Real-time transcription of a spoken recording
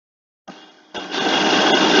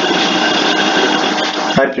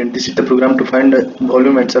Hi friend, this is the program to find the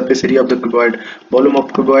volume and surface area of the cuboid. Volume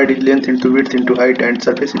of cuboid is length into width into height, and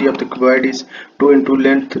surface area of the cuboid is 2 into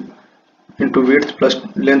length into width plus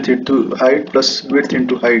length into height plus width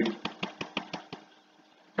into height.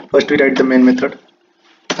 First we write the main method.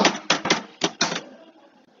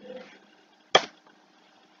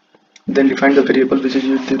 Then define the variable which is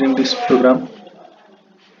used during this program.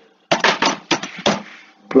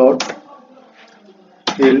 Plot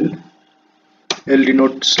L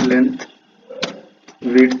denotes length,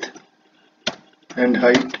 width and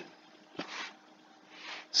height,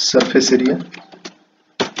 surface area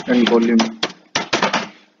and volume.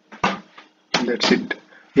 That's it.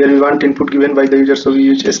 Here we want input given by the user, so we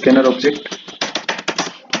use a scanner object.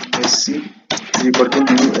 SC is equal to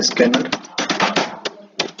new scanner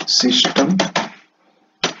system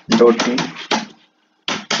dot in.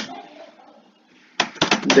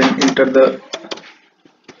 Then enter the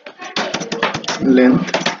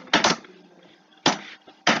length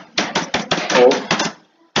of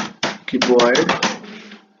cuboid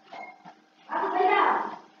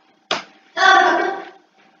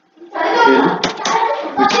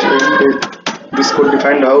this code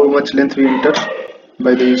defined how much length we enter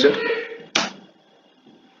by the user.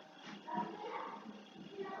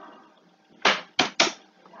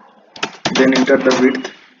 Then enter the width.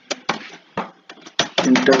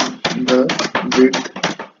 Enter the width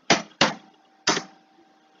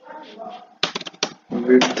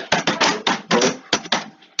of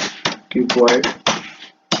cuboid.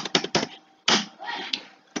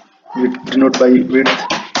 We denote by width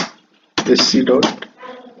SC dot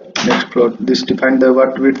next plot. This define the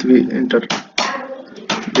what width we enter.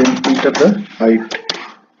 Then enter the height.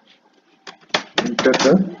 Enter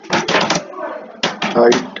the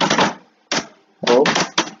height of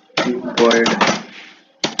cuboid,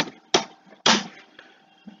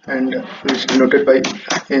 and it's denoted by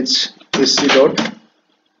SC dot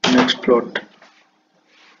next plot.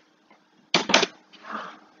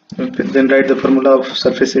 Then write the formula of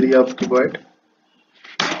surface area of cuboid,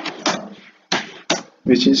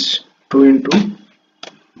 which is 2 into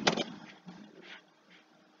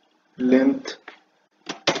length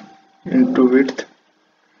into width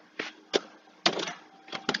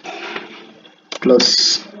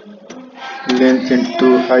plus length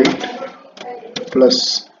into height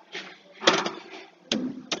plus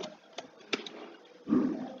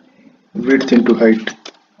width into height,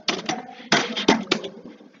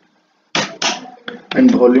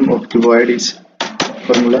 and volume of cuboid is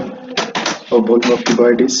formula of volume of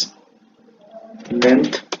cuboid is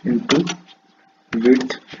length into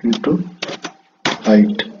width into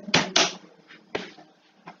height.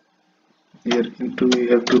 Here into we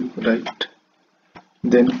have to write.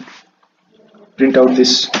 Then print out the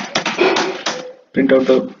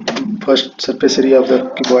first surface area of the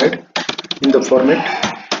cuboid in the form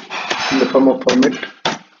of format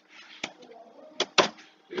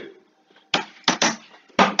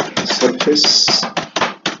surface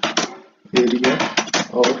area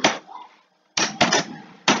of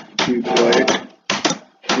cuboid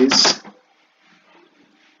is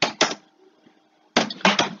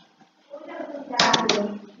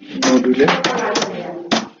module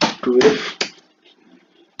 2f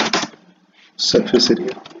surface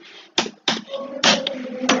area,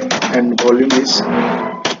 and volume is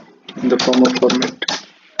in the form of format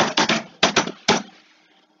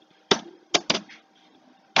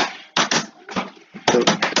the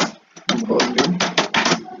volume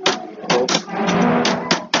of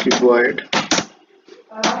cuboid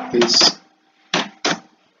is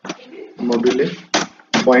module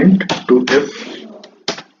 0.2f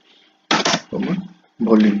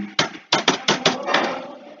volume.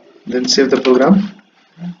 Then save the program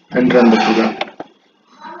and run the program.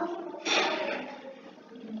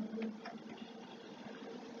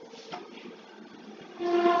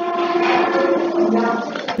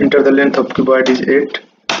 Enter the length of cuboid is 8,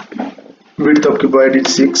 width of cuboid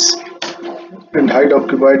is 6, and height of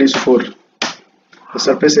cuboid is 4. The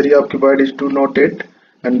surface area of cuboid is 208,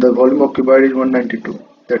 and the volume of cuboid is 192.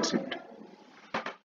 That's it.